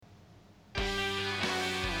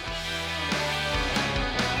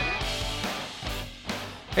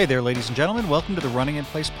Hey there, ladies and gentlemen. Welcome to the Running in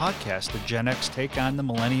Place podcast, the Gen X take on the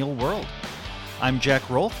millennial world. I'm Jack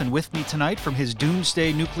Rolfe, and with me tonight from his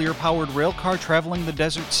doomsday nuclear-powered railcar traveling the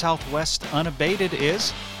desert southwest unabated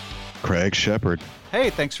is... Craig Shepard. Hey,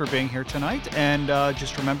 thanks for being here tonight. And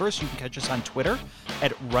just remember us, you can catch us on Twitter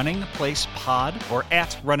at Running Place Pod or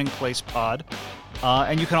at Running Place Pod.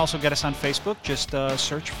 And you can also get us on Facebook. Just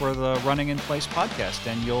search for the Running in Place podcast,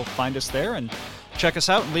 and you'll find us there. And check us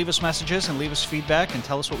out and leave us messages and leave us feedback and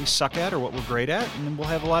tell us what we suck at or what we're great at. And then we'll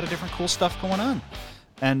have a lot of different cool stuff going on.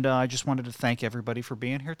 And I just wanted to thank everybody for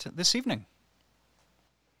being here this evening.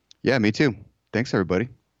 Yeah, me too. Thanks, everybody.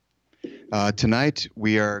 Tonight,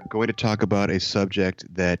 we are going to talk about a subject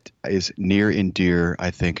that is near and dear,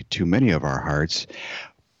 I think, to many of our hearts,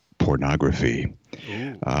 pornography.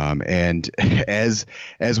 And as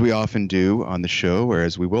we often do on the show, or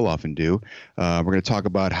as we will often do, we're going to talk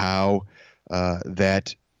about how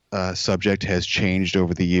that subject has changed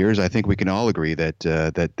over the years. I think we can all agree that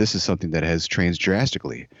that this is something that has changed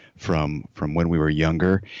drastically from when we were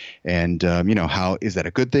younger. And how is that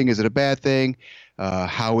a good thing? Is it a bad thing?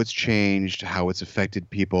 How it's changed, how it's affected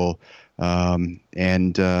people,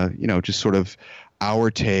 and just sort of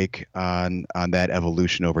our take on that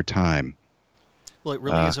evolution over time. Well, it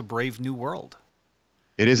really is a brave new world.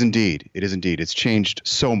 It is indeed. It is indeed. It's changed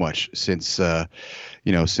so much since the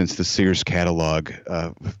Sears catalog.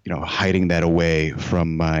 Hiding that away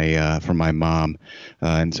from my mom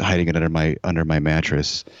and hiding it under my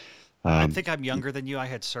mattress. I think I'm younger than you. I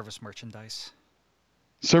had service merchandise.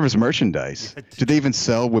 Service merchandise? Did they even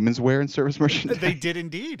sell women's wear in service merchandise? They did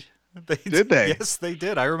indeed. Did they? Yes, they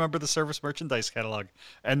did. I remember the service merchandise catalog,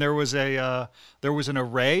 and there was an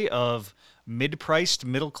array of mid-priced,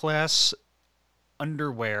 middle-class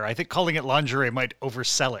underwear. I think calling it lingerie might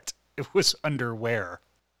oversell it. It was underwear.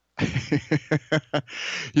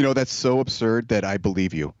 That's so absurd that I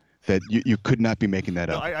believe you. That you could not be making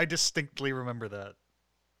that up. I distinctly remember that.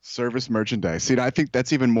 Service merchandise. See, I think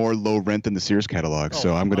that's even more low rent than the Sears catalog.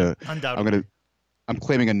 So I'm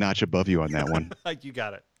claiming a notch above you on that one. You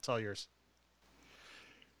got it. It's all yours.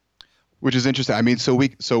 Which is interesting. I mean, so we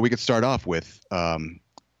could start off with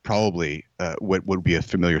probably what would be a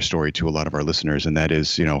familiar story to a lot of our listeners, and that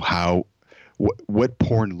is, what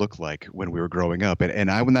porn looked like when we were growing up. And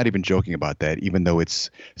I'm not even joking about that, even though it's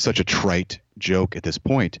such a trite joke at this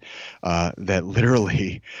point, that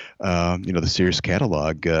literally, the Sears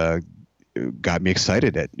catalog got me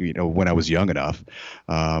excited when I was young enough.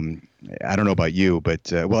 I don't know about you,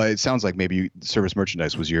 but it sounds like maybe service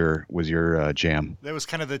merchandise was your jam. That was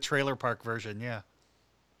kind of the trailer park version, yeah.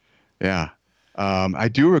 Yeah. I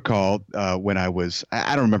do recall when I was,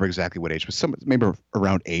 I don't remember exactly what age, but maybe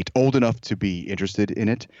around 8, old enough to be interested in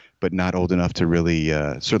it, but not old enough to really,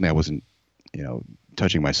 certainly I wasn't,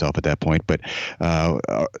 touching myself at that point. But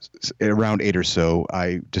around 8 or so,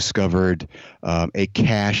 I discovered a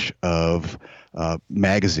cache of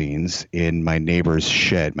magazines in my neighbor's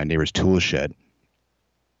tool shed.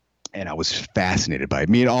 And I was fascinated by it.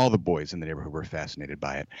 Me and all the boys in the neighborhood were fascinated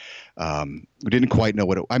by it. We didn't quite know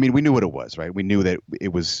we knew what it was, right? We knew that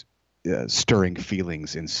it was stirring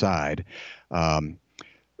feelings inside,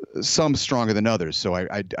 some stronger than others. So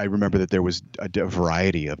I remember that there was a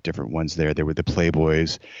variety of different ones there. There were the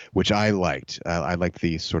Playboys, which I liked. I liked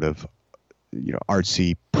the sort of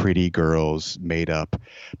artsy, pretty girls made up.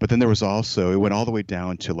 But then there was also, it went all the way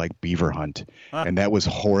down to like Beaver Hunt. And that was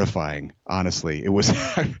horrifying, honestly. It was,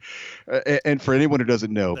 and for anyone who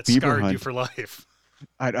doesn't know, that Beaver scarred Hunt, you for life.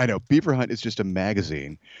 I know. Beaver Hunt is just a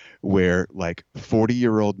magazine where like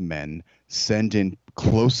 40-year-old men send in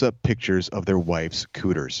close-up pictures of their wife's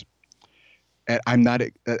cooters. And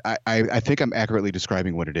I think I'm accurately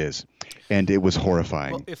describing what it is. And it was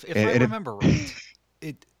horrifying. Well, if I remember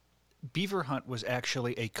right, Beaver Hunt was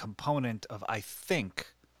actually a component of, I think,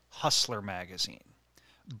 Hustler magazine.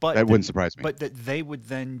 But that wouldn't surprise me. But that they would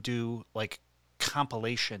then do like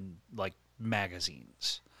compilation like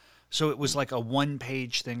magazines. So it was like a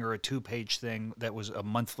 1-page thing or a 2-page thing that was a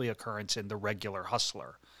monthly occurrence in the regular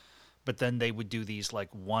Hustler. But then they would do these like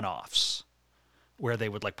one-offs where they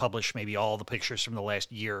would like publish maybe all the pictures from the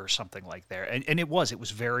last year or something like that. And it was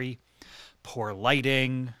very poor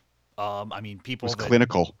lighting. People. It was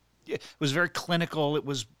clinical. It was very clinical. It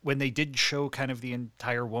was, when they did show kind of the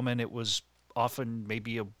entire woman, it was often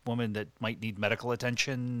maybe a woman that might need medical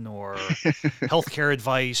attention or healthcare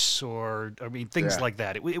advice or things like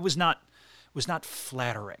that. It was not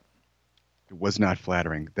flattering. It was not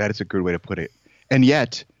flattering. That is a good way to put it. And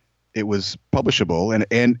yet it was publishable,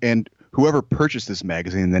 and whoever purchased this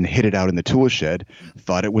magazine and then hid it out in the tool shed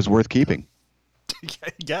thought it was worth keeping.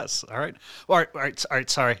 Yes. All right. All right.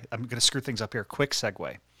 Sorry. I'm going to screw things up here. Quick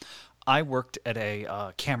segue. I worked at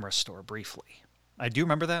a camera store briefly. I do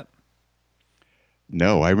remember that.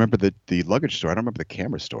 No, I remember the luggage store. I don't remember the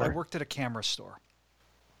camera I store. worked at a camera store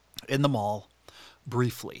in the mall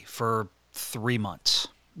briefly for 3 months,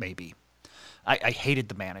 maybe. I hated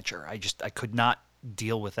the manager. I could not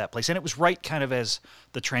deal with that place. And it was right kind of as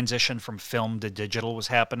the transition from film to digital was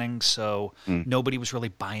happening. So Mm. nobody was really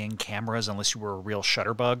buying cameras unless you were a real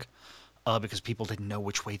shutterbug. Because people didn't know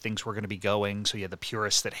which way things were going to be going. So you had the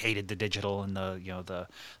purists that hated the digital, and the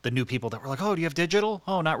new people that were like, "Oh, do you have digital?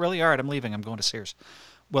 Oh, not really. All right, I'm leaving. I'm going to Sears."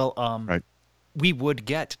 Well, Right. we would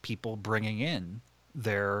get people bringing in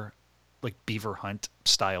their like beaver hunt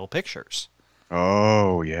style pictures,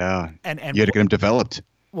 Oh, yeah. and You had to get them developed.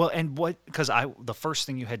 well, and what because I the first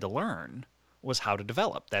thing you had to learn was how to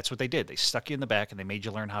develop. That's what they did. They stuck you in the back and they made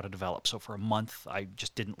you learn how to develop. So for a month, I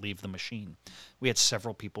just didn't leave the machine. We had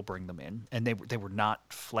several people bring them in, and they were not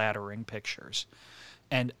flattering pictures.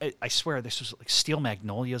 And I swear this was like Steel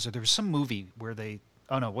Magnolias, or there was some movie where they.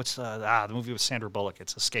 Oh no, what's the movie with Sandra Bullock?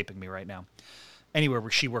 It's escaping me right now. Anywhere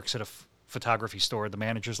where she works at a photography store, the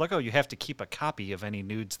manager's like, "Oh, you have to keep a copy of any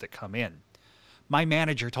nudes that come in." My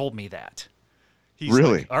manager told me that. He's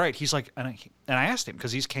Really? like, all right. He's like, and I asked him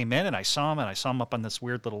because he's came in and I saw him up on this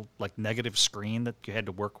weird little like negative screen that you had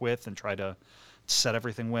to work with and try to set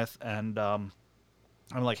everything with. And I'm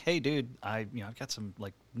like, hey, dude, I've got some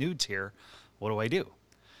like nudes here. What do I do?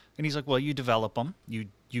 And he's like, well, you develop them. You're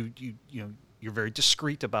very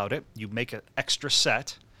discreet about it. You make an extra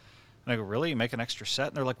set. And I go, really? You make an extra set?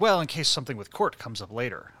 And they're like, well, in case something with court comes up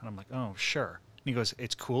later. And I'm like, oh, sure. And he goes,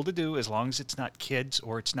 it's cool to do as long as it's not kids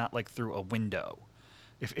or it's not like through a window.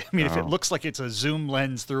 If it Oh. looks like it's a zoom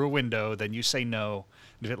lens through a window, then you say no.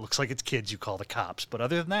 And if it looks like it's kids, you call the cops. But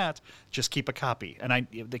other than that, just keep a copy. And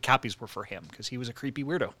the copies were for him because he was a creepy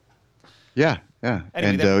weirdo. Yeah, yeah.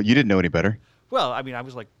 Anyway, And that- you didn't know any better. Well, I mean, I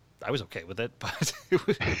was okay with it, but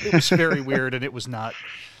it was very weird, and it was not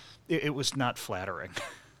flattering.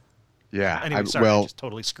 Yeah. Anyway, sorry, I just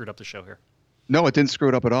totally screwed up the show here. No, it didn't screw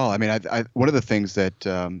it up at all. I mean, one of the things that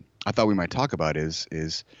I thought we might talk about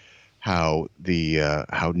is how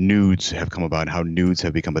how nudes have come about and how nudes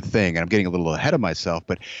have become a thing. And I'm getting a little ahead of myself,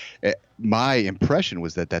 but my impression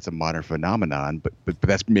was that that's a modern phenomenon. But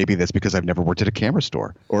that's because I've never worked at a camera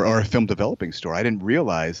store or a film developing store. I didn't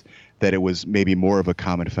realize that it was maybe more of a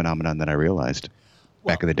common phenomenon than I realized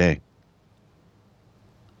back in the day.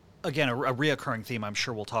 Again, a reoccurring theme I'm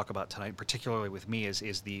sure we'll talk about tonight, particularly with me, is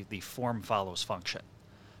the form follows function.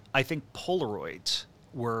 I think Polaroids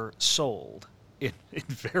were sold in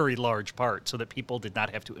very large part so that people did not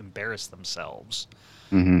have to embarrass themselves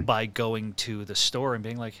Hmm. by going to the store and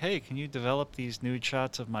being like, hey, can you develop these nude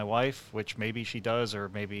shots of my wife, which maybe she does or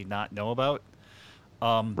maybe not know about?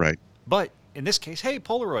 Right. But in this case, hey,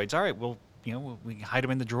 Polaroids, all right, we can hide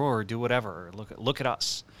them in the drawer or do whatever. Or look at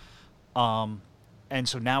us. And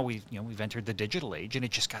so now we've entered the digital age, and it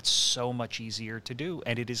just got so much easier to do,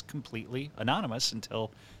 and it is completely anonymous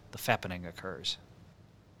until the fappening occurs.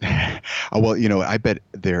 Well, I bet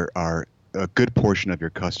there are a good portion of your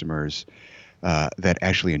customers that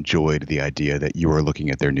actually enjoyed the idea that you were looking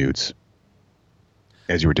at their nudes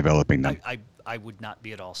as you were developing them. I would not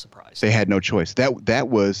be at all surprised. They had no choice. That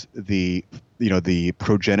was the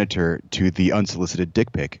progenitor to the unsolicited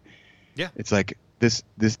dick pic. Yeah. It's like this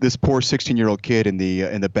poor 16-year-old kid in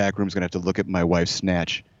the back room is gonna have to look at my wife's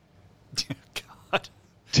snatch. God.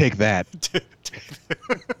 Take that.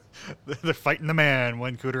 They're fighting the man,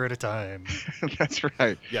 one cooter at a time. That's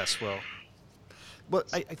right. Yes, well,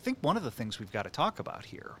 I think one of the things we've got to talk about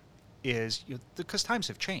here is because times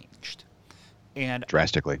have changed, and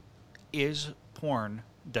Drastically. is porn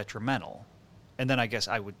detrimental? And then I guess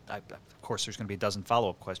of course, there's going to be a dozen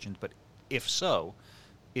follow-up questions, but if so,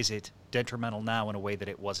 is it detrimental now in a way that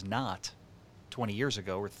it was not 20 years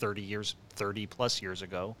ago or 30 plus years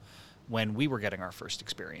ago when we were getting our first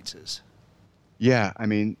experiences? Yeah, I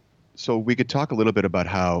mean, so we could talk a little bit about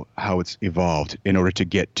how it's evolved in order to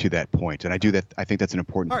get to that point, and I think that's an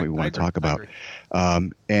important point we want to talk about.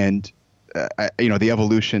 And the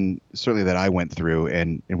evolution certainly that I went through,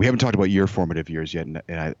 and we haven't talked about your formative years yet,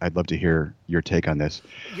 and I'd love to hear your take on this.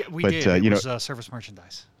 Yeah, we But, did. It was service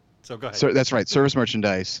merchandise. So go ahead. So that's right, service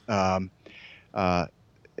merchandise. And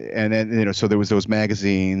then so there was those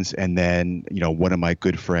magazines, and then one of my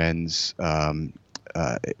good friends,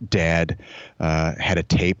 dad, had a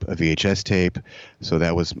VHS tape, so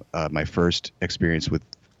that was my first experience with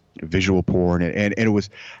visual porn, and it was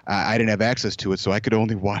I didn't have access to it, so I could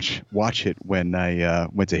only watch it when I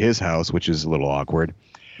went to his house, which is a little awkward.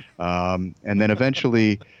 And then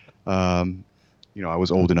eventually, I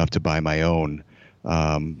was old enough to buy my own,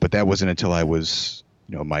 but that wasn't until I was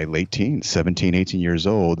my late teens, 17, 18 years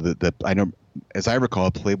old. I know, as I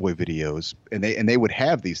recall, Playboy videos, and they would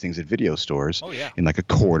have these things at video stores Oh, yeah. in like a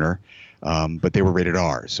corner, but they were rated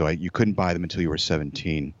R, so you couldn't buy them until you were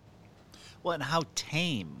 17. Well, and how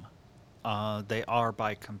tame they are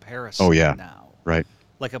by Oh comparison yeah, now. right.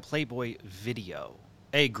 Like a Playboy video.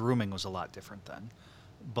 Grooming was a lot different then.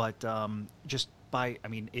 But just by, I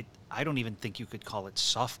mean, I don't even think you could call it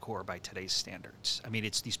softcore by today's standards. I mean,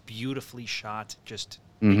 it's these beautifully shot, just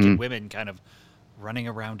naked women kind of running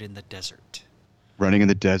around in the desert. Running in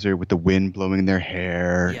the desert with the wind blowing in their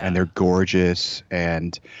hair, Yeah. and they're gorgeous.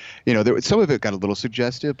 And some of it got a little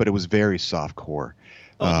suggestive, but it was very soft core.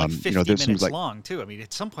 Oh, and like 50 there's some minutes like, long, too. I mean,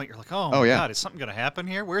 at some point you're like, oh oh my yeah, God, is something going to happen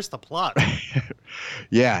here? Where's the plot?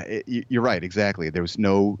 yeah, you're right, exactly. There was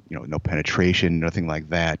no penetration, nothing like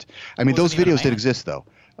that. I mean, Wasn't those even a videos did man. exist though,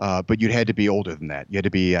 but you'd had to be older than that. You had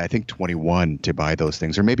to be, I think, 21 to buy those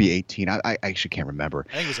things, or maybe 18. I actually can't remember.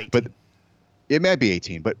 I think it was 18. But it might be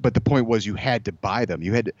 18. But the point was, you had to buy them.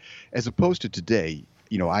 You had, as opposed to today.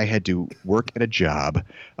 I had to work at a job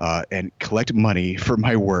and collect money for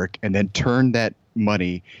my work, and then turn that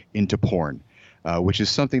money into porn, which is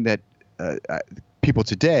something that people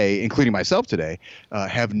today, including myself today,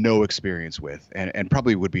 have no experience with, and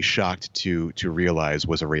probably would be shocked to realize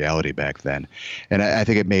was a reality back then. And I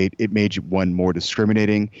think it made one more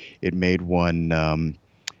discriminating. It made one,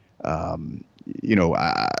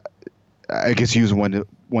 I guess, use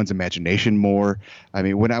one's imagination more. I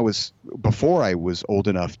mean, before I was old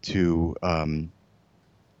enough to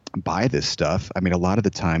buy this stuff, I mean, a lot of the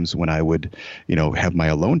times when I would, have my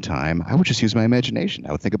alone time, I would just use my imagination.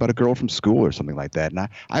 I would think about a girl from school or something like that. And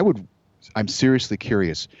I'm seriously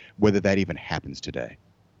curious whether that even happens today.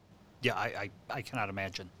 Yeah, I cannot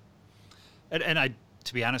imagine. And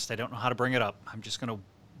to be honest, I don't know how to bring it up. I'm just going to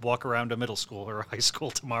walk around a middle school or a high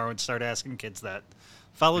school tomorrow and start asking kids that,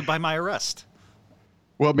 followed by my arrest.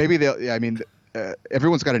 Well, maybe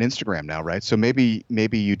everyone's got an Instagram now, right? So maybe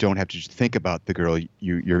you don't have to just think about the girl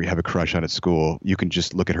you have a crush on at school. You can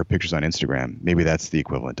just look at her pictures on Instagram. Maybe that's the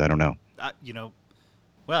equivalent. I don't know.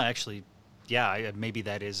 Well, actually, yeah, maybe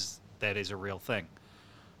that is a real thing.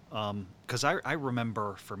 Because I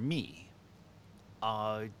remember for me,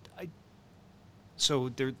 so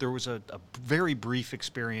there was a very brief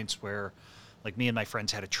experience where, like, me and my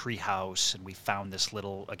friends had a tree house, and we found this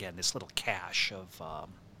little cache of,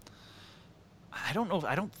 I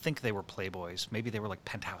don't think they were Playboys. Maybe they were like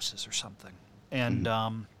penthouses or something. And,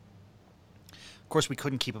 of course, we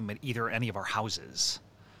couldn't keep them at any of our houses.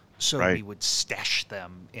 So Right. we would stash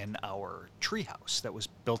them in our tree house that was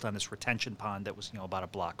built on this retention pond that was, about a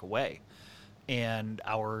block away. And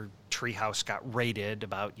our treehouse got raided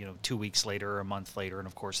about 2 weeks later or a month later, and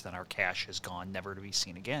of course then our cache is gone, never to be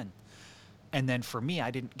seen again. And then for me,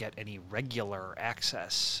 I didn't get any regular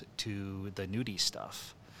access to the nudie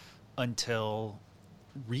stuff until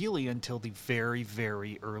the very,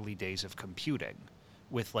 very early days of computing,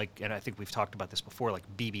 with and I think we've talked about this before, like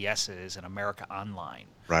BBSs and America Online,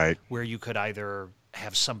 Right. where you could either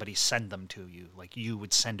have somebody send them to you, like you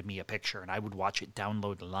would send me a picture and I would watch it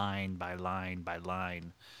download line by line by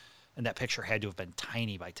line, and that picture had to have been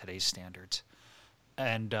tiny by today's standards.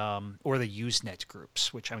 And or the Usenet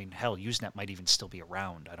groups, which, I mean, hell, Usenet might even still be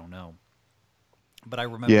around, I don't know. But I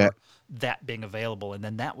remember that being available, and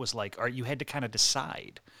then that was like, all right, you had to kind of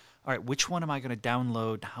decide, all right, which one am I going to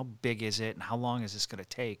download? How big is it? And how long is this going to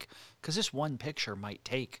take? Because this one picture might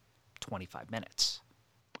take 25 minutes.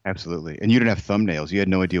 Absolutely. And you didn't have thumbnails. You had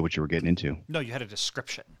no idea what you were getting into. No, you had a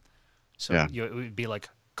description. So Yeah. it would be like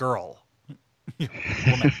girl,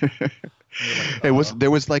 woman. There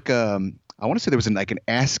was like I want to say there was an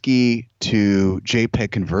ASCII to JPEG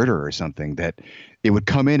converter or something that it would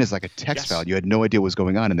come in as like a text file. You had no idea what was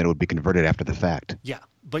going on, and then it would be converted after the fact. Yeah,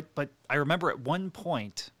 but I remember at one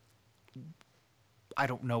point, I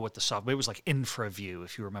don't know what the software, it was like InfraView,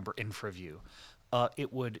 if you remember InfraView.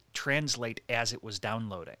 It would translate as it was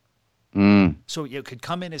downloading. So it could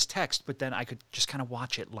come in as text, but then I could just kind of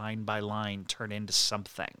watch it line by line turn into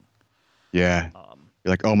something. Yeah.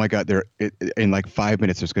 You're like, oh my God, in like 5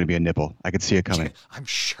 minutes there's going to be a nipple. I could see it coming. I'm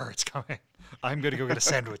sure it's coming. I'm going to go get a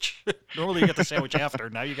sandwich. Normally you get the sandwich after.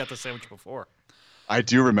 Now you got the sandwich before. I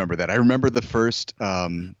do remember that. I remember the first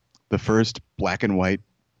black and white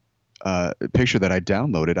picture that I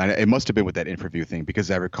downloaded. It must have been with that InfraView thing, because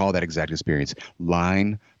I recall that exact experience.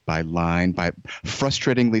 Line by line by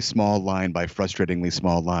frustratingly small line by frustratingly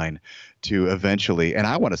small line to eventually, and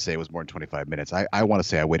I want to say it was more than 25 minutes. I want to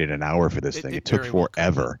say I waited an hour for this thing. It took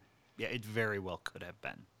forever. Yeah, it very well could have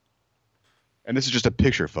been. And this is just a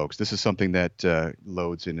picture, folks. This is something that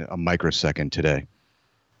loads in a microsecond today.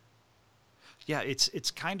 Yeah,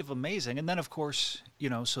 it's kind of amazing. And then of course,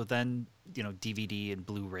 so then, DVD and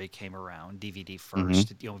Blu-ray came around, DVD Hmm.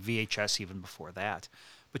 first, VHS even before that.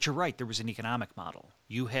 But you're right, there was an economic model.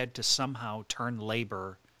 You had to somehow turn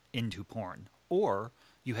labor into porn, or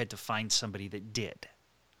you had to find somebody that did.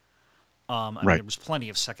 I mean, Right. there was plenty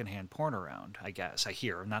of secondhand porn around, I guess. I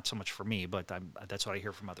hear, not so much for me, but that's what I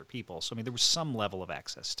hear from other people. So, I mean, there was some level of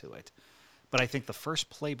access to it. But I think the first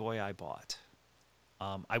Playboy I bought,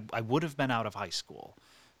 I would have been out of high school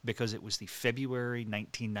because it was the February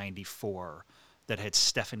 1994 that had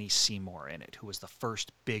Stephanie Seymour in it, who was the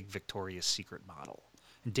first big Victoria's Secret model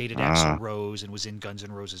and dated Axl Ah, Rose and was in Guns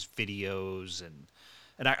N' Roses videos.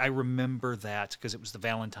 And I remember that because it was the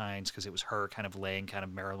Valentines, because it was her kind of laying kind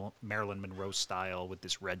of Marilyn Monroe style with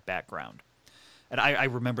this red background. And I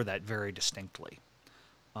remember that very distinctly.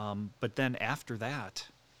 But then after that,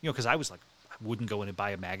 because I was like, I wouldn't go in and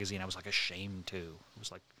buy a magazine. I was like ashamed to. It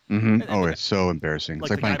was like, and Oh, the it's so embarrassing. It's like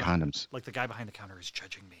like the buying guy condoms. like the guy behind the counter is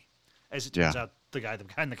judging me. As it Yeah. turns out, the guy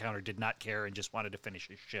behind the counter did not care and just wanted to finish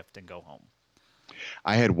his shift and go home.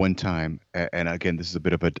 I had one time, and again, this is a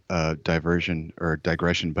bit of a diversion or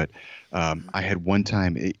digression, but I had one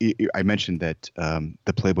time. I mentioned that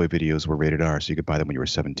the Playboy videos were rated R, so you could buy them when you were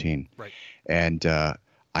 17. Right. And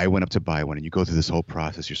I went up to buy one, and you go through this whole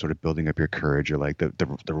process. You're sort of building up your courage. You're like,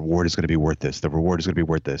 the reward is going to be worth this. The reward is going to be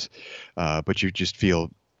worth this. But you just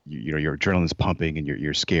feel, your adrenaline's pumping, and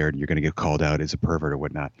you're scared, and you're going to get called out as a pervert or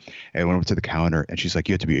whatnot. And I went up to the counter, and she's like,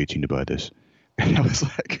 "You have to be 18 to buy this." And I was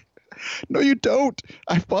like, "No, you don't.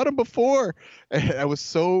 I've bought them before." And I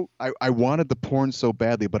was I wanted the porn so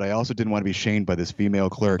badly, but I also didn't want to be shamed by this female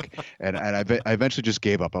clerk. And I eventually just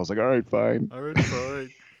gave up. I was like, "All right, fine." All right,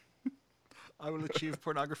 fine. I will achieve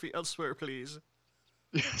pornography elsewhere, please.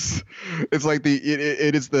 Yes, it's like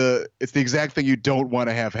it's the exact thing you don't want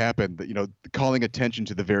to have happen. That calling attention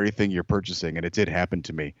to the very thing you're purchasing, and it did happen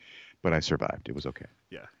to me, but I survived. It was okay.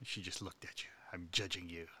 Yeah, she just looked at you. I'm judging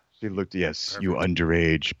you. She looked, yes, you Pervert.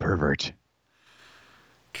 underage pervert.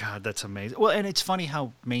 God, that's amazing. Well, and it's funny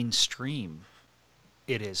how mainstream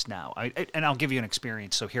it is now. And I'll give you an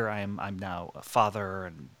experience. So here I am. I'm now a father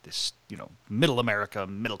and this, middle America,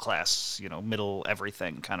 middle class, middle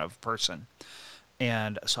everything kind of person.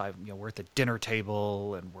 And so we're at the dinner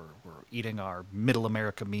table and we're eating our middle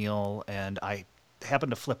America meal, and I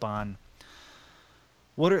happen to flip on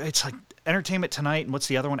it's like Entertainment Tonight, and what's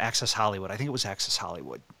the other one? Access Hollywood. I think it was Access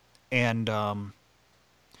Hollywood, and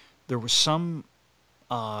there was some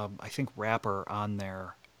I think rapper on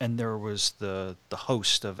there, and there was the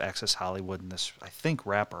host of Access Hollywood and this I think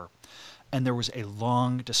rapper, and there was a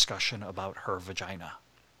long discussion about her vagina.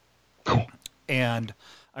 And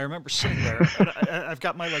I remember sitting there, and I've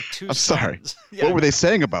got my like two I'm sorry. sons. Yeah, What were they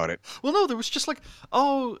saying about it? well, no, there was just like,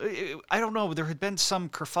 oh, I don't know. There had been some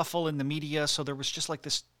kerfuffle in the media, so there was just like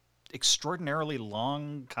this extraordinarily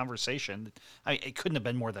long conversation. It couldn't have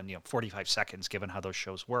been more than 45 seconds, given how those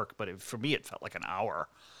shows work. But for me, it felt like an hour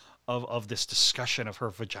of this discussion of her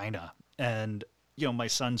vagina. And my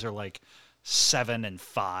sons are like 7 and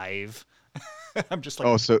 5. I'm just like,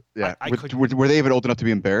 Oh, so yeah. I Were, couldn't. were they even old enough to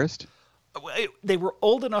be embarrassed? They were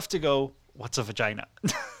old enough to go, "What's a vagina?"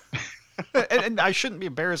 and I shouldn't be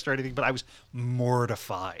embarrassed or anything, but I was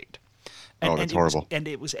mortified. Oh, that's horrible. And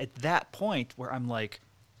it was at that point where I'm like,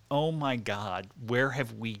 "Oh my God, where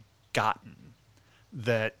have we gotten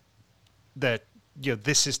that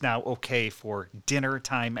this is now okay for dinner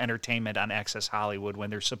time entertainment on Access Hollywood when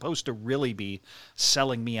they're supposed to really be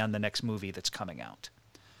selling me on the next movie that's coming out?"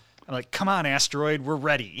 I'm like, "Come on, Asteroid, we're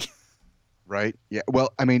ready." Right? Yeah.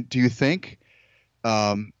 Well, I mean, do you think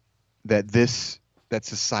that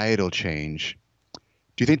societal change?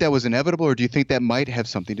 Do you think that was inevitable, or do you think that might have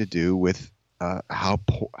something to do with how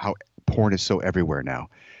porn is so everywhere now?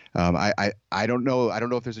 I don't know. I don't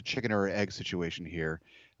know if there's a chicken or egg situation here,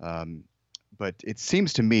 but it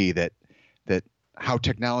seems to me that how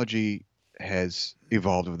technology has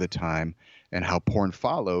evolved over the time and how porn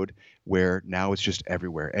followed, where now it's just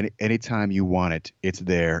everywhere. And anytime you want it, it's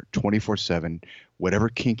there 24/7. Whatever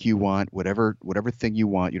kink you want, whatever thing you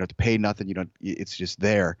want, you don't have to pay nothing. It's just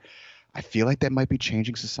there. I feel like that might be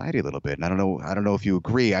changing society a little bit. And I don't know if you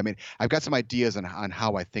agree. I mean, I've got some ideas on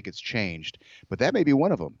how I think it's changed, but that may be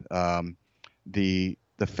one of them. The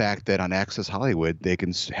fact that on Access Hollywood they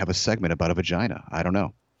can have a segment about a vagina. I don't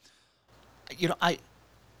know.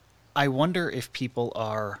 I wonder if people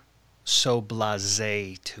are so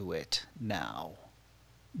blasé to it now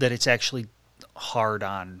that it's actually hard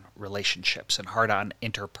on relationships and hard on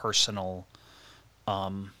interpersonal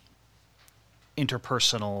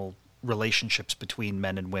relationships between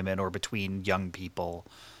men and women or between young people.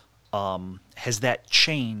 Has that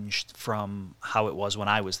changed from how it was when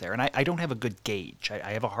I was there? And I don't have a good gauge.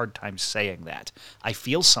 I have a hard time saying that. I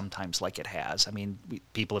feel sometimes like it has. I mean,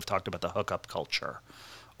 people have talked about the hookup culture,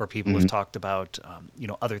 or people have talked about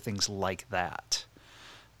other things like that.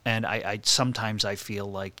 And I sometimes I feel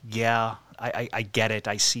like, yeah, I get it.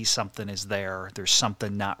 I see something is there. There's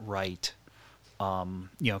something not right.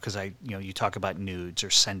 Because you talk about nudes or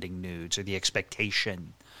sending nudes or the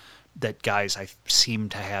expectation that guys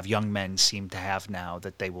young men seem to have now,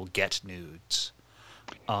 that they will get nudes.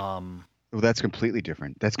 Well, that's completely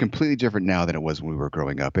different. That's completely different now than it was when we were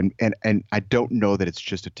growing up. And I don't know that it's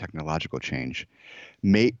just a technological change.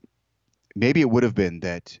 Maybe it would have been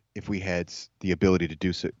that if we had the ability to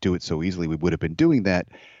do it so easily, we would have been doing that.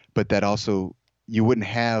 But that also, you wouldn't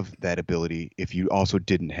have that ability if you also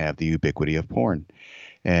didn't have the ubiquity of porn.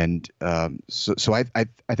 And so I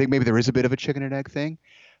think maybe there is a bit of a chicken and egg thing,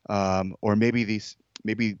 or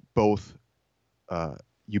maybe both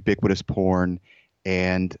ubiquitous porn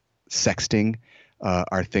and sexting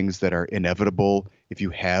are things that are inevitable if you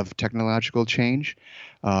have technological change.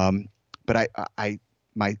 But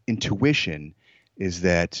my intuition is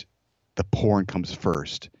that the porn comes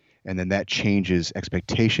first, and then that changes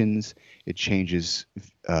expectations. It changes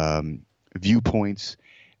viewpoints,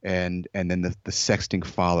 and then the sexting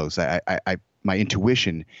follows. My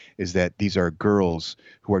intuition is that these are girls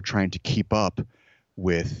who are trying to keep up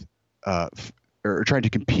with, or trying to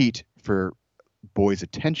compete for boys'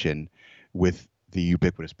 attention with the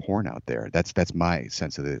ubiquitous porn out there. That's my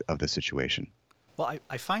sense of the situation. Well,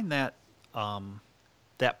 I find that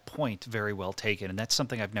that point very well taken, and that's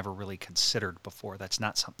something I've never really considered before. That's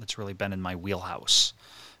not something that's really been in my wheelhouse.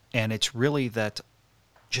 And it's really that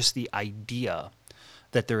just the idea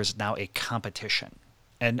that there is now a competition.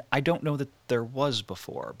 And I don't know that there was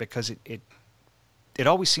before, because it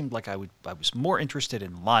always seemed like I was more interested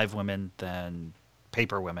in live women than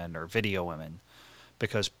paper women or video women,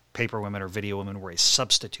 because paper women or video women were a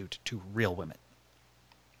substitute to real women.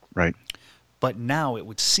 Right. But now it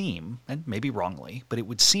would seem, and maybe wrongly, but it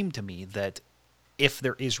would seem to me that if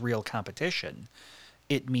there is real competition,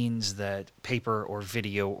 it means that paper or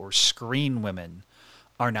video or screen women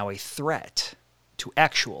are now a threat to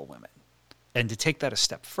actual women. And to take that a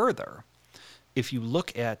step further, if you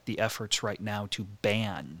look at the efforts right now to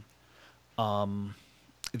ban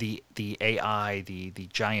the AI, the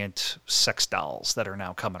giant sex dolls that are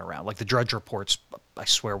now coming around, like the Drudge Reports, I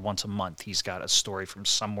swear once a month he's got a story from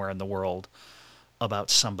somewhere in the world about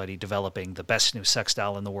somebody developing the best new sex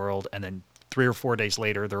doll in the world, and then 3 or 4 days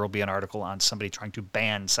later there will be an article on somebody trying to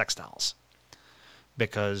ban sex dolls.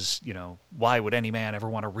 Because, why would any man ever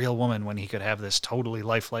want a real woman when he could have this totally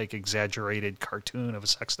lifelike, exaggerated cartoon of a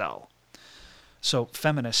sex doll? So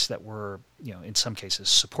feminists that were, in some cases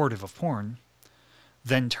supportive of porn,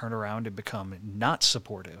 then turn around and become not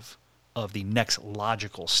supportive of the next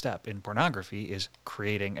logical step in pornography, is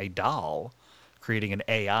creating a doll, creating an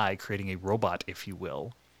AI, creating a robot, if you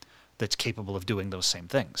will, that's capable of doing those same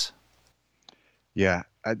things. Yeah.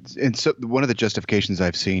 And so one of the justifications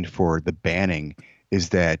I've seen for the banning is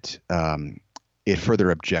that it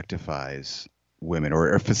further objectifies women,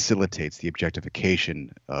 or facilitates the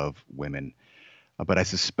objectification of women. But I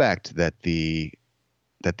suspect that the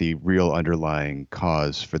real underlying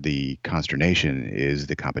cause for the consternation is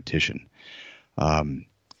the competition.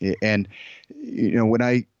 And when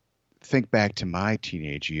I think back to my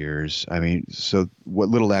teenage years, I mean, so what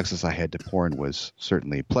little access I had to porn was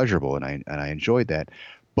certainly pleasurable, and I enjoyed that,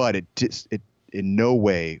 but it in no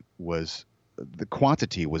way was, the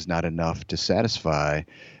quantity was not enough to satisfy,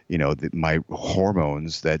 my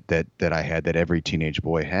hormones that I had, that every teenage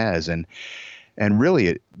boy has, and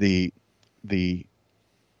really the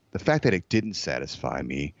fact that it didn't satisfy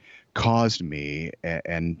me caused me,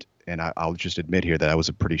 and I'll just admit here that I was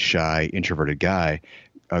a pretty shy, introverted guy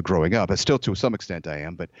growing up. And still, to some extent, I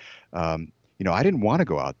am. But I didn't want to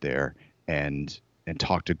go out there and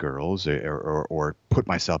talk to girls, or put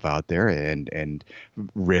myself out there and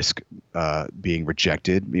risk being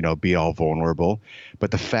rejected. Be all vulnerable.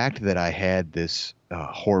 But the fact that I had this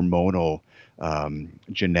hormonal,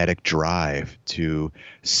 genetic drive to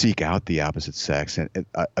seek out the opposite sex, and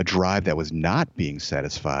a drive that was not being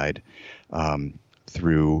satisfied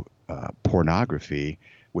through pornography,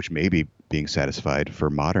 which may be being satisfied for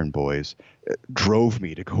modern boys, drove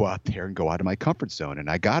me to go out there and go out of my comfort zone. And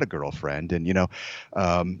I got a girlfriend, and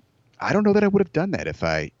I don't know that I would have done that if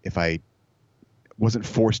I wasn't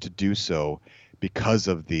forced to do so because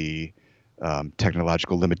of the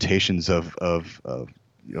technological limitations of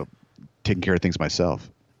taking care of things myself.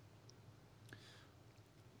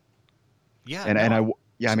 Yeah. And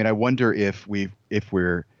I wonder if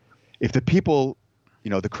we're if the people,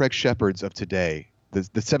 the Craig Shepherds of today, the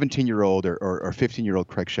 17-year-old or 15-year-old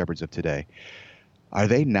Craig Shepherds of today, are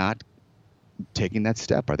they not taking that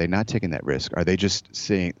step? Are they not taking that risk? Are they just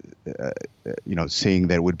seeing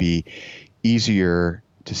that it would be easier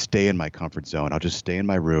to stay in my comfort zone? I'll just stay in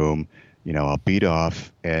my room, I'll beat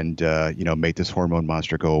off and, make this hormone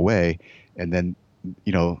monster go away. And then,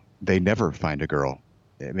 they never find a girl.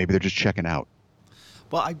 Maybe they're just checking out.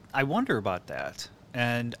 Well, I wonder about that.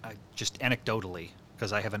 And just anecdotally,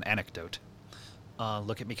 because I have an anecdote.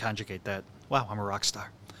 Look at me conjugate that. Wow, I'm a rock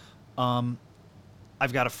star.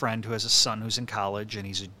 I've got a friend who has a son who's in college, and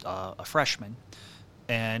he's a freshman.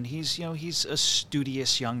 And he's a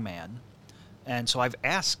studious young man. And so I've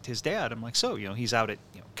asked his dad, I'm like, so, he's out at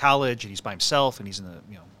college, and he's by himself, and he's in the,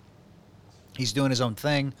 he's doing his own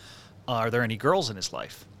thing. Are there any girls in his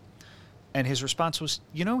life? And his response was,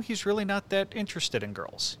 he's really not that interested in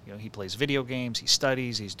girls. He plays video games, he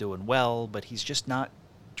studies, he's doing well, but he's just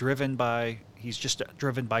driven by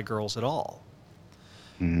girls at all.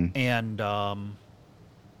 Mm-hmm. And,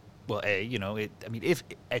 well, if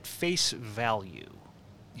at face value,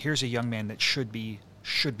 here's a young man that should be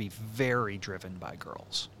very driven by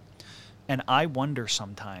girls. And I wonder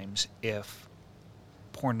sometimes if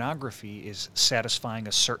pornography is satisfying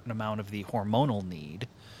a certain amount of the hormonal need,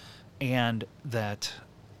 and that,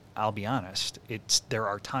 I'll be honest, there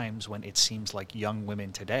are times when it seems like young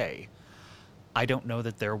women today, I don't know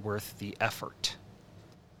that they're worth the effort.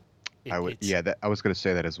 I was going to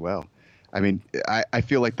say that as well. I mean, I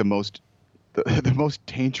feel like the most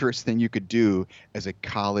dangerous thing you could do as a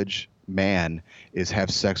college man is have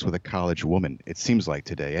sex with a college woman. It seems like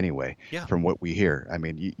today, anyway. Yeah. From what we hear. I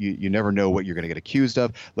mean, you never know what you're going to get accused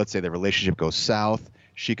of. Let's say the relationship goes south.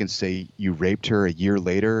 She can say you raped her a year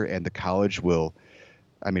later, and the college will.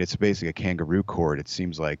 I mean, it's basically a kangaroo court. It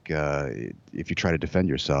seems like if you try to defend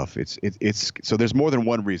yourself, it's so. There's more than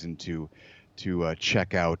one reason to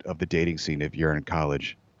check out of the dating scene if you're in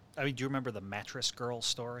college. I mean, do you remember the mattress girl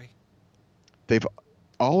story? I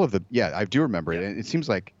do remember it. And it seems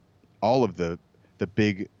like all of the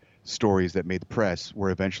big stories that made the press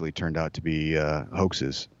were eventually turned out to be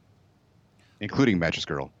hoaxes, including Mattress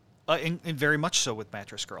Girl. And very much so with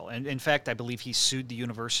Mattress Girl. And in fact, I believe he sued the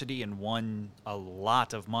university and won a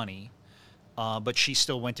lot of money. But she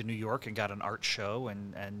still went to New York and got an art show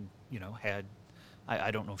and had,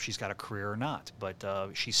 I don't know if she's got a career or not, but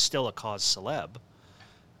she's still a cause celeb.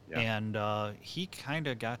 Yeah. And he kind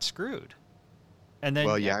of got screwed. And then,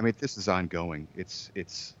 I mean, this is ongoing. It's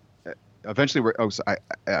eventually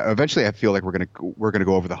eventually I feel like we're gonna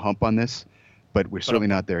go over the hump on this, but we're certainly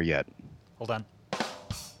not there yet. Hold on.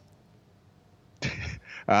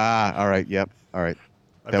 All right. Yep. All right.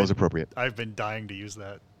 That was appropriate. I've been dying to use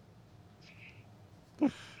that.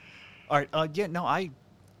 All right.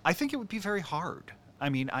 I think it would be very hard. I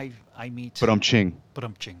mean, I meet. But ching.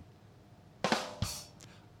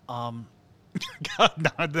 God,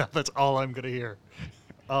 no, that's all I'm gonna hear.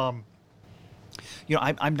 I'm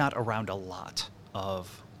not around a lot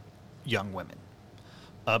of young women.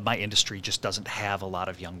 My industry just doesn't have a lot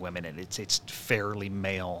of young women, and it's fairly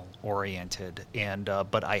male oriented. And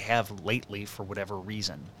but I have lately, for whatever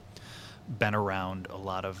reason, been around a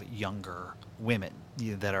lot of younger women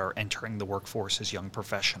that are entering the workforce as young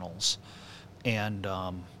professionals. And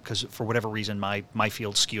because for whatever reason, my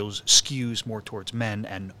field skews more towards men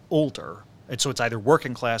and older. And so it's either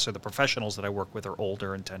working class or the professionals that I work with are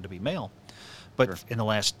older and tend to be male. But sure. In the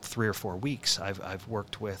last 3 or 4 weeks, I've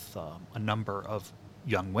worked with a number of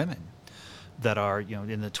young women that are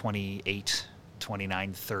in the 28,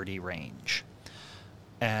 29, 30 range.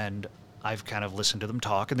 And I've kind of listened to them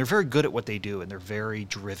talk, and they're very good at what they do, and they're very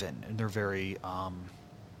driven, and they're very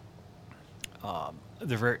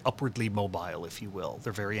upwardly mobile, if you will.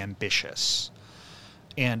 They're very ambitious.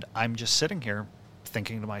 And I'm just sitting here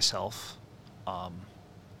thinking to myself,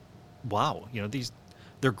 wow,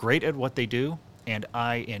 they're great at what they do, and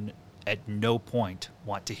I at no point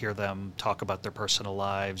want to hear them talk about their personal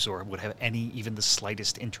lives or would have even the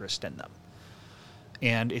slightest interest in them.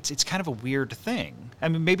 And it's kind of a weird thing. I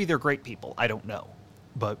mean, maybe they're great people, I don't know.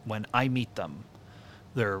 But when I meet them,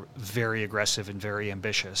 they're very aggressive and very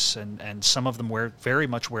ambitious, and some of them very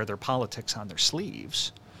much wear their politics on their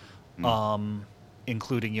sleeves.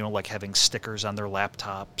 Including, like having stickers on their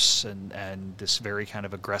laptops and this very kind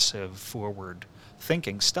of aggressive,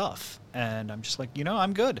 forward-thinking stuff. And I'm just like,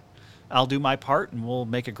 I'm good. I'll do my part, and we'll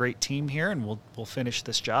make a great team here, and we'll finish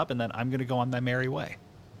this job, and then I'm going to go on my merry way.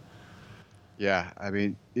 Yeah, I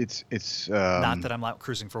mean, it's not that I'm out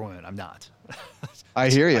cruising for women. I'm not. I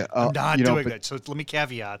hear you. I'm not doing that. So let me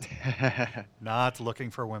caveat: not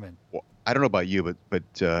looking for women. I don't know about you, but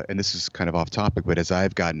and this is kind of off topic, but as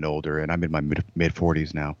I've gotten older, and I'm in my mid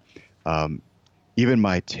 40s now, um, even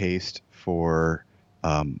my taste for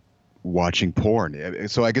um, watching porn.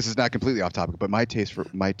 So I guess it's not completely off topic, but my taste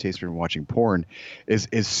for watching porn is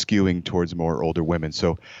skewing towards more older women.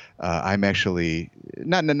 So I'm actually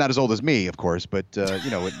not as old as me, of course, but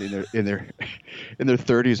in their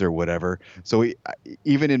 30s or whatever. So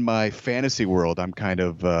even in my fantasy world, I'm kind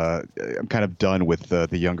of done with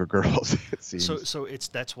the younger girls. It seems. So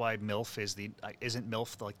that's why MILF isn't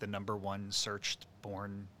MILF like the number one searched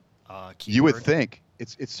porn keyword? You would think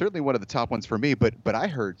it's certainly one of the top ones for me, but I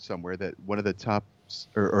heard somewhere that one of the top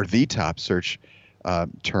or the top search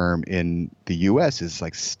term in the U.S. is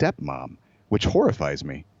like stepmom, which horrifies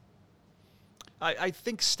me. I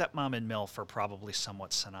think stepmom and MILF are probably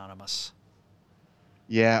somewhat synonymous.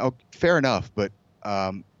 Yeah, fair enough. But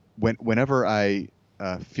whenever I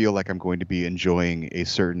feel like I'm going to be enjoying a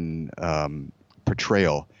certain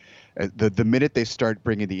portrayal, the minute they start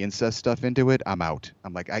bringing the incest stuff into it, I'm out.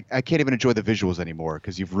 I'm like, I can't even enjoy the visuals anymore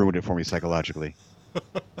because you've ruined it for me psychologically.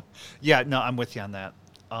 Yeah, no, I'm with you on that.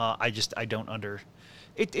 I don't under.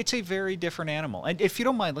 It's a very different animal. And if you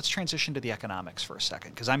don't mind, let's transition to the economics for a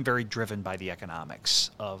second, because I'm very driven by the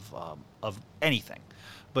economics of anything.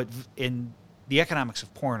 But in the economics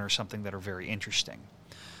of porn are something that are very interesting,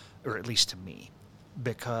 or at least to me,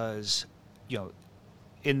 because,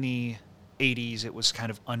 in the 80s, it was kind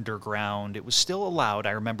of underground. It was still allowed.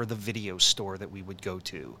 I remember the video store that we would go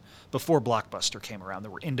to before Blockbuster came around.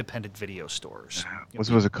 There were independent video stores. What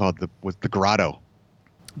was it called? The Grotto.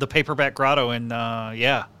 The Paperback Grotto in,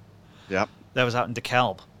 yeah. Yep. That was out in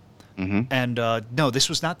DeKalb. Mm-hmm. And no, this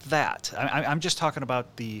was not that. I'm just talking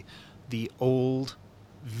about the old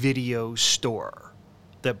video store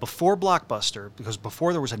that before Blockbuster, because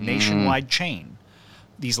before there was a nationwide chain,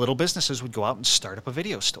 these little businesses would go out and start up a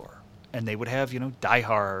video store. And they would have, Die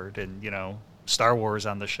Hard and, Star Wars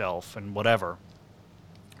on the shelf and whatever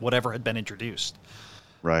had been introduced.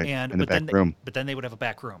 Right. And in the back room. But then they would have a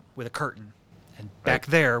back room with a curtain. And back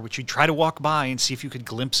there, which you'd try to walk by and see if you could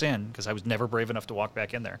glimpse in, because I was never brave enough to walk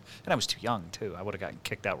back in there. And I was too young, too. I would have gotten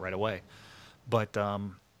kicked out right away. But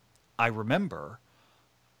I remember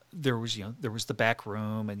there was the back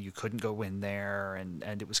room, and you couldn't go in there,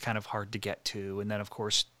 and it was kind of hard to get to. And then, of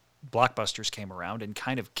course, Blockbusters came around and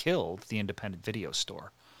kind of killed the independent video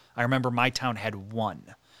store. I remember my town had one,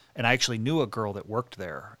 and I actually knew a girl that worked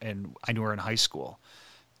there, and I knew her in high school.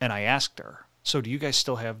 And I asked her, so do you guys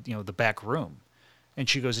still have, the back room? And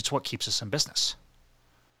she goes, it's what keeps us in business.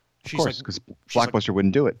 Of course, because Blockbuster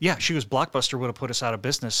wouldn't do it. Yeah, she goes, Blockbuster would have put us out of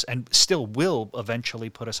business and still will eventually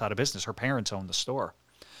put us out of business. Her parents own the store.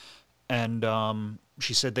 And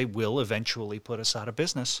she said they will eventually put us out of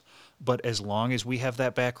business. But as long as we have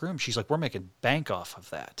that back room, she's like, we're making bank off of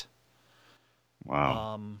that.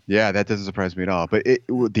 Wow. Yeah, that doesn't surprise me at all. But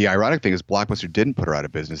the ironic thing is Blockbuster didn't put her out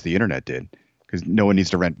of business. The internet did, because no one needs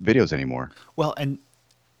to rent videos anymore. Well, and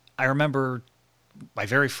I remember my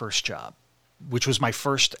very first job, which was my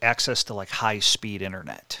first access to like high-speed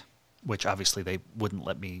internet, which obviously they wouldn't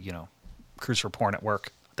let me, cruise for porn at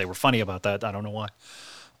work. They were funny about that. I don't know why.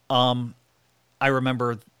 I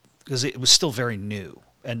remember because it was still very new,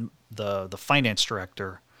 and the finance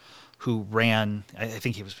director who ran, I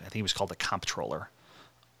think he was called the comptroller,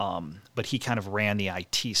 but he kind of ran the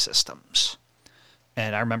IT systems.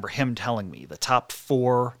 And I remember him telling me the top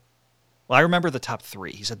four. Well, I remember the top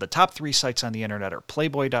three. He said the top three sites on the internet are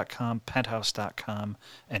Playboy.com, Penthouse.com,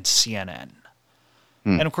 and CNN.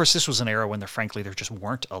 And of course, this was an era when there just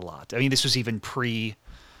weren't a lot. I mean, this was even pre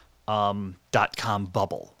 .com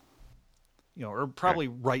bubble, or probably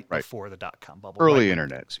right before the .com bubble. Early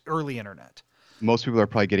internet. Early internet. Most people are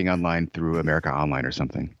probably getting online through America Online or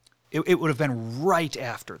something. It would have been right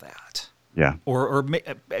after that. Yeah. Or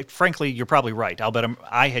frankly, you're probably right. I'll bet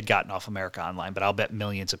I had gotten off America Online, but I'll bet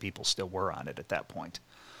millions of people still were on it at that point.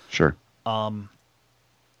 Sure. And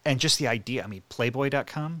just the idea, I mean,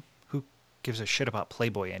 Playboy.com, who gives a shit about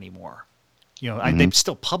Playboy anymore? They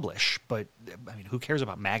still publish, but I mean, who cares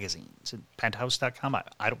about magazines? And Penthouse.com,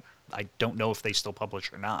 I don't know if they still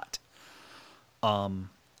publish or not.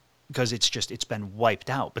 Because it's been wiped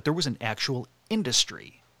out. But there was an actual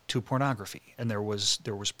industry to pornography, and there was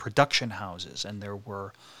production houses, and there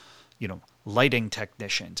were lighting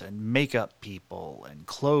technicians and makeup people and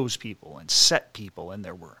clothes people and set people, and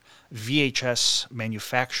there were VHS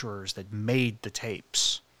manufacturers that made the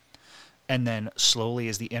tapes. And then slowly,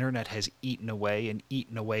 as the internet has eaten away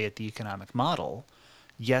at the economic model,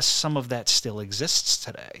 yes, some of that still exists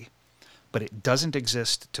today, but it doesn't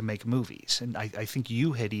exist to make movies. And I think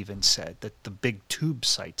you had even said that the big tube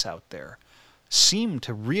sites out there seem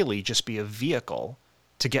to really just be a vehicle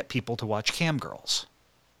to get people to watch cam girls.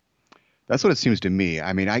 That's what it seems to me.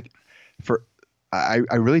 I mean, I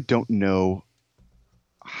really don't know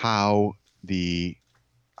how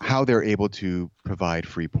they're able to provide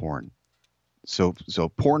free porn. So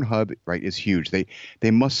Pornhub, right, is huge.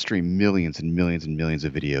 They must stream millions and millions and millions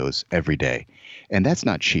of videos every day, and that's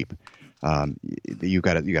not cheap. You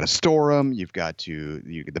got to store them. You get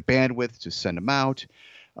the bandwidth to send them out,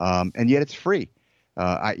 and yet it's free.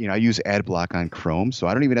 I use AdBlock on Chrome, so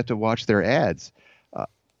I don't even have to watch their ads.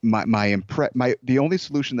 The only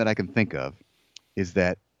solution that I can think of is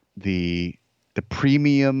that the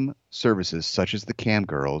premium services such as the cam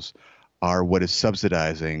girls are what is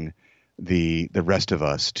subsidizing the rest of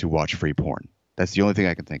us to watch free porn. That's the only thing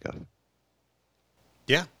I can think of.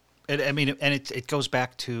 Yeah. It goes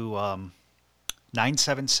back to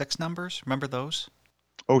 976 numbers. Remember those?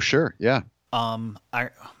 Oh, sure. Yeah.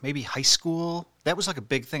 Maybe high school. That was like a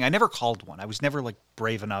big thing. I never called one. I was never like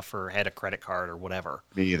brave enough or had a credit card or whatever.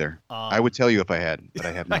 Me either. I would tell you if I had, but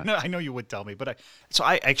I have not. I know you would tell me, but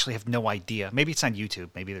I actually have no idea. Maybe it's on YouTube.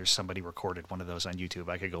 Maybe there's somebody recorded one of those on YouTube.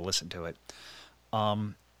 I could go listen to it.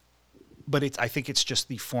 But I think it's just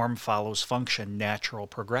the form follows function, natural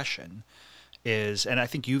progression and I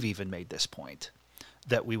think you've even made this point,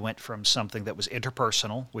 that we went from something that was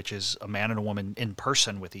interpersonal, which is a man and a woman in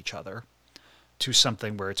person with each other, to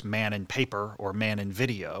something where it's man in paper or man in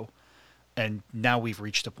video. And now we've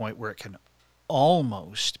reached a point where it can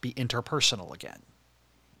almost be interpersonal again.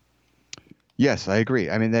 Yes, I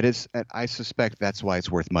agree. I mean, I suspect that's why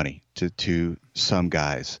it's worth money to some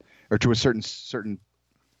guys, or to a certain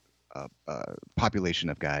population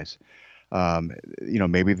of guys.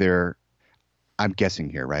 Maybe I'm guessing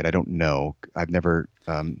here, right? I don't know. I've never,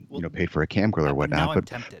 paid for a cam girl or whatnot. Now I'm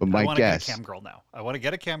tempted. But my guess. I want to get a cam girl now. I want to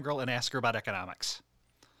get a cam girl and ask her about economics.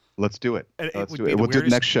 Let's do it. Let's do it. We'll do it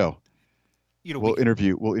next show. We'll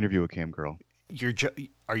interview a cam girl.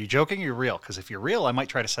 Are you joking or you're real? Because if you're real, I might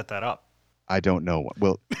try to set that up. I don't know.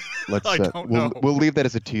 Well, let's. We'll leave that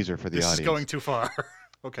as a teaser for the audience. This is going too far.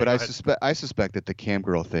 Okay. But I suspect that the cam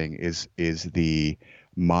girl thing is the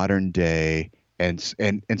modern day and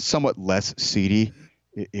somewhat less seedy,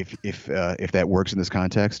 if that works in this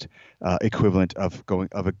context, equivalent of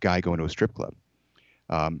a guy going to a strip club.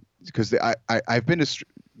 Because I've been to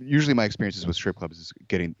usually my experiences with strip clubs is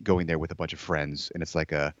going there with a bunch of friends, and it's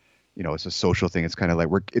like it's a social thing. It's kind of like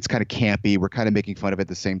it's kind of campy. We're kind of making fun of it at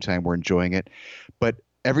the same time we're enjoying it. But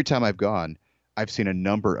every time I've gone, I've seen a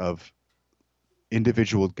number of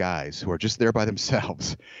individual guys who are just there by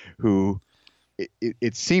themselves, who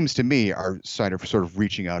it seems to me are sort of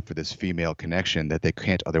reaching out for this female connection that they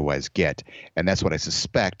can't otherwise get, and that's what I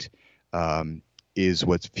suspect is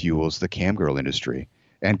what fuels the cam girl industry.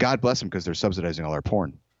 And God bless them, because they're subsidizing all our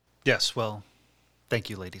porn. Yes, well, thank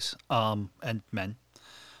you, ladies and men.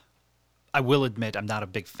 I will admit I'm not a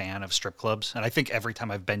big fan of strip clubs, and I think every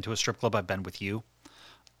time I've been to a strip club, I've been with you.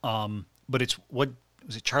 But it's what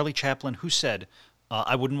was it, Charlie Chaplin, who said,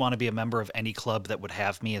 I wouldn't want to be a member of any club that would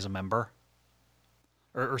have me as a member,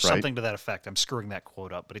 or something to that effect. I'm screwing that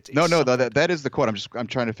quote up, but it's no, that is the quote. I'm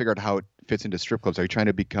trying to figure out how it fits into strip clubs. Are you trying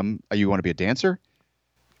to you want to be a dancer?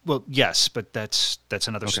 Well, yes, but that's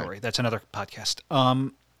another story. That's another podcast.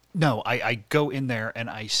 No, I go in there and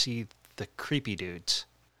I see the creepy dudes,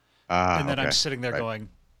 and then I'm sitting there going,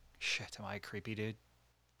 "Shit, am I a creepy dude?"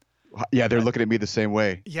 Yeah, they're looking at me the same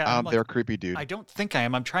way. Yeah, they're a creepy dude. I don't think I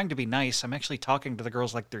am. I'm trying to be nice. I'm actually talking to the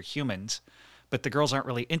girls like they're humans, but the girls aren't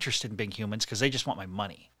really interested in being humans because they just want my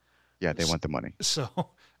money. Yeah, they want the money. So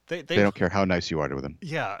they don't care how nice you are to them.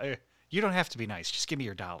 Yeah, you don't have to be nice. Just give me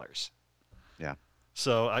your dollars. Yeah.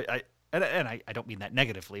 So I don't mean that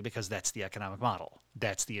negatively, because that's the economic model.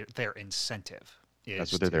 That's their incentive.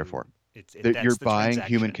 That's what they're there for. You're buying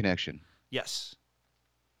human connection. Yes.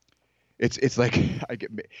 It's like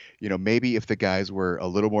maybe if the guys were a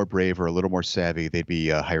little more brave or a little more savvy, they'd be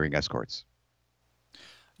hiring escorts.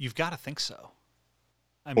 You've got to think so.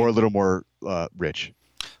 Or a little more rich.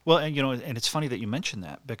 Well, and it's funny that you mentioned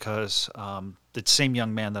that, because the same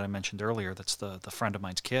young man that I mentioned earlier, that's the friend of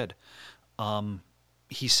mine's kid,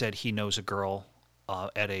 he said he knows a girl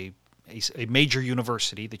at a major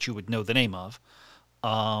university that you would know the name of,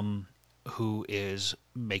 who is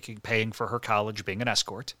paying for her college being an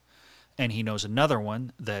escort, and he knows another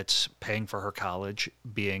one that's paying for her college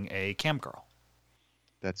being a cam girl.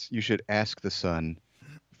 You should ask the son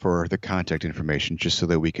for the contact information, just so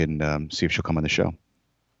that we can see if she'll come on the show.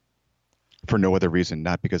 For no other reason,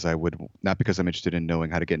 not because I'm interested in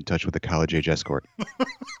knowing how to get in touch with a college-age escort.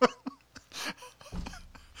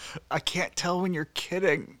 I can't tell when you're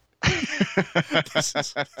kidding.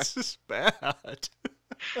 This is bad.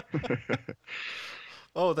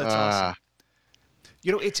 Oh, that's awesome. uh,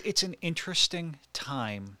 It's an interesting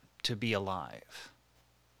time to be alive,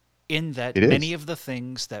 in that it many is. of the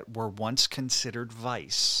things that were once considered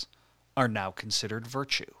vice are now considered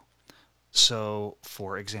virtue. So,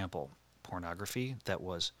 for example, pornography that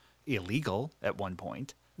was illegal at one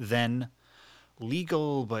point, then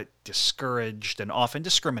legal but discouraged and often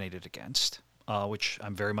discriminated against, which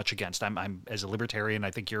I'm very much against. I'm as a libertarian,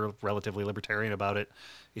 I think you're relatively libertarian about it.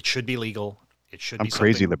 It should be legal. It should I'm be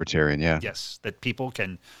crazy something, libertarian. Yeah. yes, that people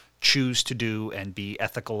can choose to do and be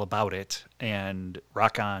ethical about it and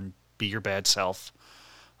rock on, be your bad self.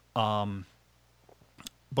 But,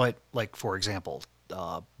 like, for example,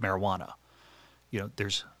 marijuana.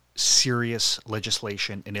 There's serious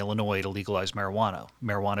legislation in Illinois to legalize marijuana.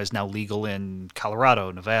 Marijuana is now legal in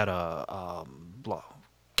Colorado, Nevada,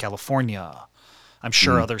 California. I'm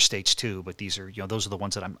sure other states too, but these are those are the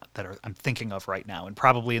ones that I'm thinking of right now. And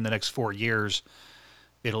probably in the next 4 years,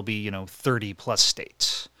 it'll be 30 plus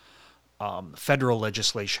states. Federal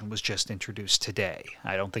legislation was just introduced today.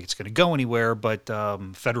 I don't think it's going to go anywhere, but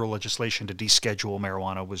federal legislation to deschedule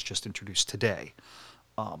marijuana was just introduced today.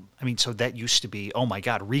 So that used to be, oh my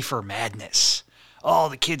God, reefer madness. Oh,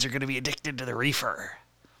 the kids are going to be addicted to the reefer.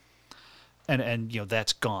 And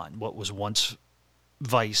that's gone. What was once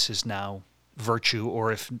vice is now virtue,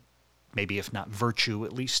 or if not virtue,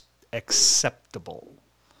 at least acceptable.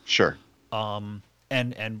 Sure. And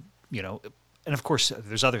of course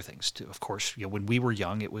there's other things too. Of course, when we were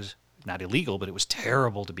young, it was not illegal, but it was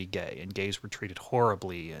terrible to be gay, and gays were treated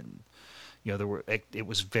horribly, and it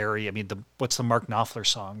was very. What's the Mark Knopfler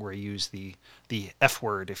song where he used the F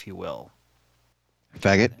word, if you will?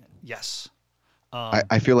 Faggot. Yes.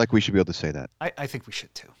 I feel like we should be able to say that. I think we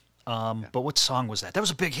should too. But what song was that? That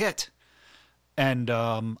was a big hit. And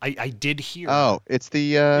I did hear. Oh, it's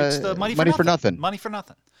the Money for Nothing. Money for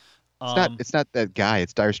Nothing. It's not that guy.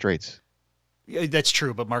 It's Dire Straits. Yeah, that's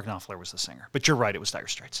true, but Mark Knopfler was the singer. But you're right, it was Dire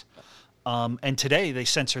Straits. And today they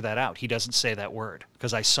censor that out. He doesn't say that word,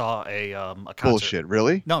 because I saw a concert. Bullshit,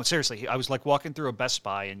 really? No, seriously. I was like walking through a Best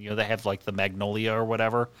Buy, and they have like the Magnolia or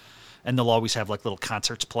whatever, and they'll always have like little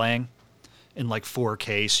concerts playing in like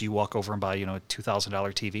 4K. So you walk over and buy a $2,000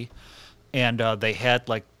 TV, and they had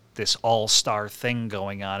like this all-star thing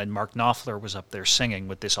going on, and Mark Knopfler was up there singing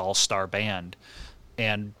with this all-star band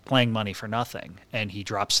and playing Money for Nothing, and he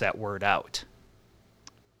drops that word out.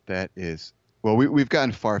 That is, well, we've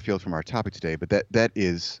gotten far afield from our topic today, but that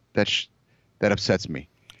upsets me,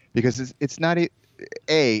 because it's not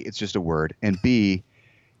it's just a word, and B,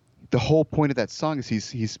 the whole point of that song is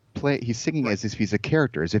he's singing Right. as if he's a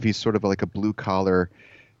character, as if he's sort of like a blue collar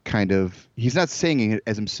kind of. He's not singing it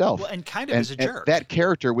as himself. Well, and kind of as a jerk. That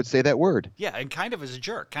character would say that word. Yeah, and kind of as a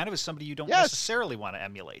jerk, kind of as somebody you don't Yes. necessarily want to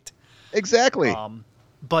emulate. Exactly.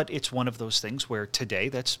 But it's one of those things where today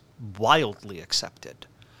that's wildly accepted.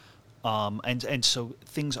 And so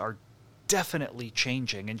things are definitely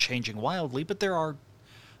changing, and changing wildly, but there are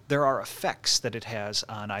effects that it has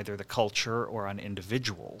on either the culture or on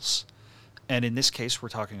individuals. And in this case, we're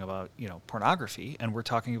talking about, pornography, and we're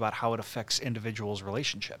talking about how it affects individuals'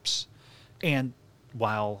 relationships. And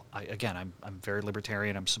while I'm very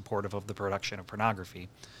libertarian, I'm supportive of the production of pornography,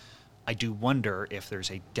 I do wonder if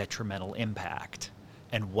there's a detrimental impact,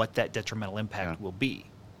 and what that detrimental impact will be.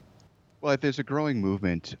 Well, there's a growing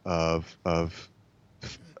movement of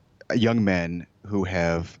young men who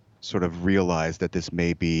have sort of realized that this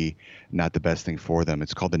may be not the best thing for them.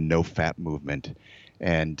 It's called the No Fap movement,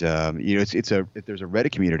 and there's a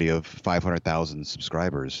Reddit community of 500,000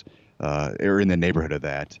 subscribers, or in the neighborhood of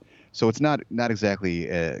that. So it's not exactly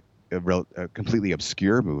a completely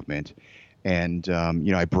obscure movement. And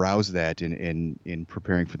I browsed that in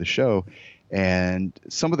preparing for the show, and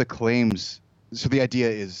some of the claims. So the idea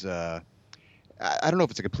is, I don't know if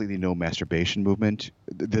it's a completely no masturbation movement.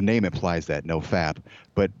 The name implies that, no fap,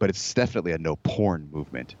 but it's definitely a no porn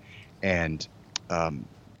movement. And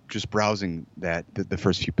just browsing that, the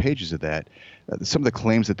first few pages of that, some of the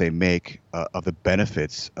claims that they make of the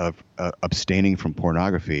benefits of abstaining from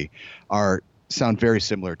pornography sound very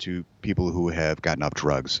similar to people who have gotten off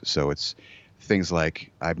drugs. So it's things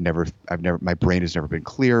like my brain has never been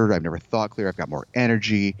clearer. I've never thought clearer. I've got more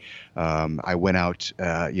energy. I went out,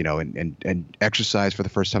 and exercised for the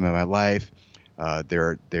first time in my life.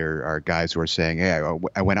 There are guys who are saying, hey,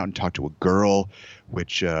 I went out and talked to a girl,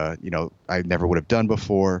 which, I never would have done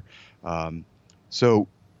before. So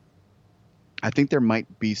I think there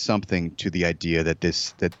might be something to the idea that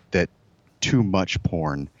that too much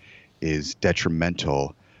porn is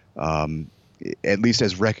detrimental. at least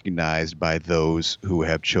as recognized by those who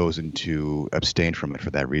have chosen to abstain from it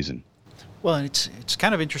for that reason. Well, and it's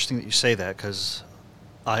kind of interesting that you say that, because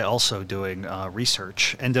I also, doing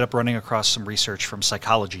research, ended up running across some research from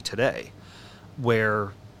Psychology Today,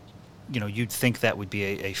 where you'd think that would be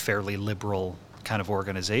a fairly liberal kind of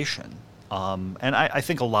organization. And I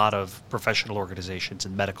think a lot of professional organizations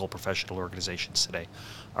and medical professional organizations today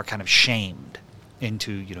are kind of shamed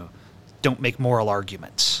into, don't make moral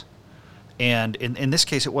arguments. And in this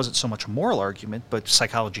case, it wasn't so much a moral argument, but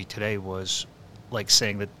Psychology Today was like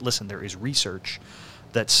saying that, listen, there is research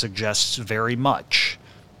that suggests very much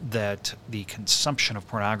that the consumption of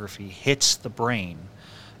pornography hits the brain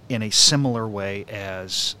in a similar way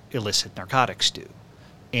as illicit narcotics do,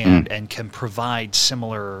 and can provide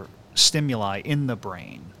similar stimuli in the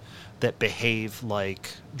brain that behave like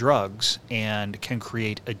drugs and can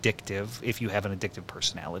create addictive, if you have an addictive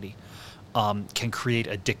personality, can create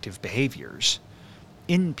addictive behaviors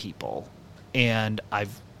in people. And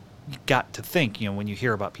I've got to think, when you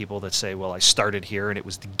hear about people that say, well, I started here and it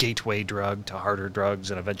was the gateway drug to harder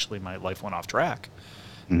drugs and eventually my life went off track.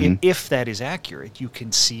 Mm-hmm. If that is accurate, you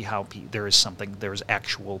can see how there's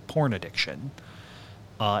actual porn addiction,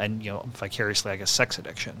 and vicariously, I guess, sex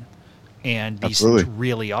addiction, and these things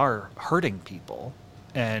really are hurting people.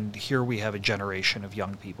 And here we have a generation of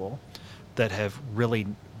young people that have really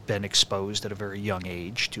been exposed at a very young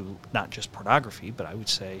age to not just pornography, but I would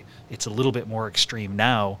say it's a little bit more extreme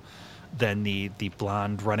now than the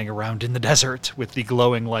blonde running around in the desert with the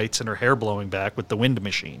glowing lights and her hair blowing back with the wind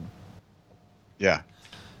machine. Yeah.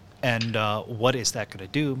 And what is that going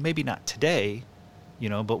to do? Maybe not today,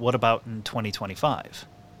 but what about in 2025?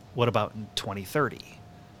 What about in 2030?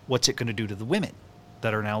 What's it going to do to the women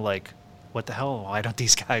that are now like, what the hell? Why don't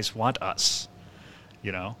these guys want us?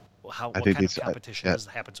 What kind of competition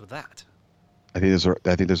happens with that? I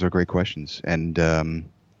think those are great questions. And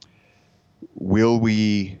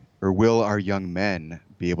will our young men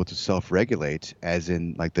be able to self-regulate, as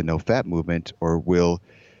in like the NoFap movement, or will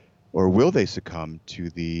they succumb to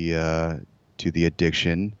the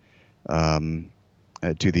addiction,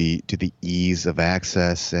 to the ease of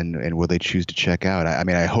access, and will they choose to check out?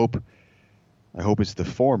 I hope it's the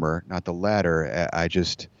former, not the latter.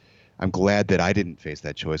 I'm glad that I didn't face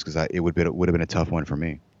that choice, because it would have been a tough one for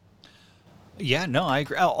me. Yeah, no, I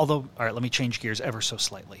agree. Although, all right, let me change gears ever so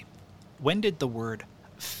slightly. When did the word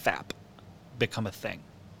FAP become a thing?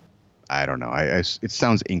 I don't know. It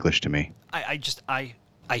sounds English to me. I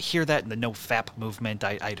hear that in the NoFap movement.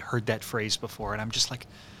 I'd heard that phrase before, and I'm just like,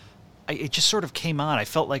 it just sort of came on. I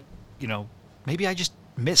felt like, maybe I just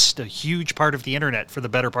missed a huge part of the internet for the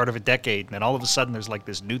better part of a decade, and then all of a sudden there's like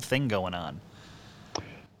this new thing going on.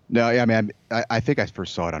 No, yeah, I think I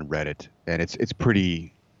first saw it on Reddit, and it's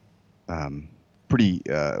pretty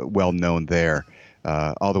well known there,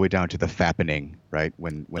 all the way down to the fappening, right?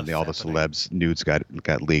 When all the celebs nudes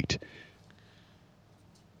got leaked.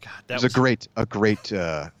 God, that was a great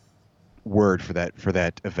word for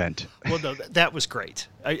that event. Well, no, that was great.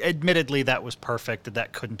 Admittedly, that was perfect, and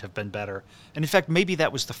that couldn't have been better. And in fact, maybe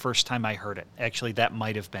that was the first time I heard it. Actually, that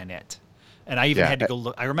might have been it. And I even had to go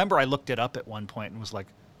look. I remember I looked it up at one point and was like,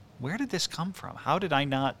 where did this come from? How did I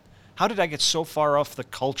get so far off the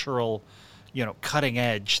cultural, cutting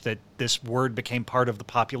edge that this word became part of the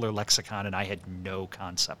popular lexicon and I had no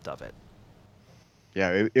concept of it?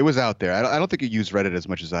 Yeah, it was out there. I don't think you use Reddit as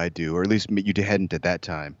much as I do, or at least you hadn't at that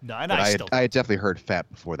time. No, and I had definitely heard FAP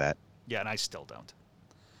before that. Yeah, and I still don't.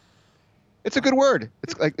 It's a good word.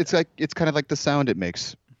 It's kind of like the sound it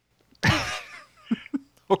makes.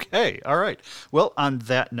 Okay, all right. Well, on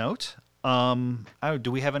that note,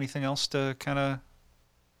 do we have anything else to kind of?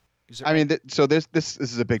 So this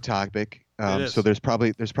is a big topic. So there's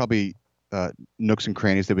probably nooks and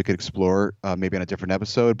crannies that we could explore, maybe on a different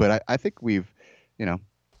episode. But I think we've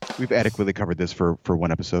adequately covered this for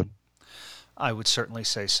one episode. I would certainly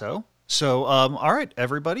say so. So, all right,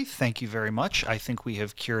 everybody, thank you very much. I think we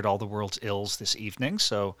have cured all the world's ills this evening,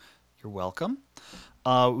 so you're welcome.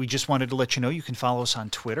 We just wanted to let you know you can follow us on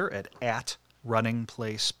Twitter at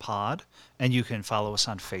 @RunningPlacePod, and you can follow us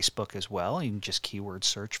on Facebook as well. You can just keyword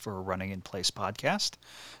search for Running in Place Podcast.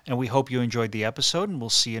 And we hope you enjoyed the episode, and we'll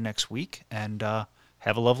see you next week. And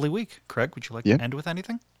have a lovely week. Craig, would you like to end with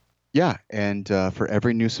anything? Yeah, and for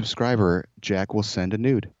every new subscriber, Jack will send a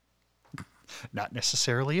nude. Not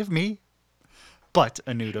necessarily of me, but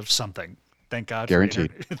a nude of something. Thank God.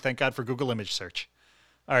 Guaranteed. Thank God for Google image search.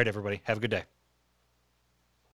 All right, everybody. Have a good day.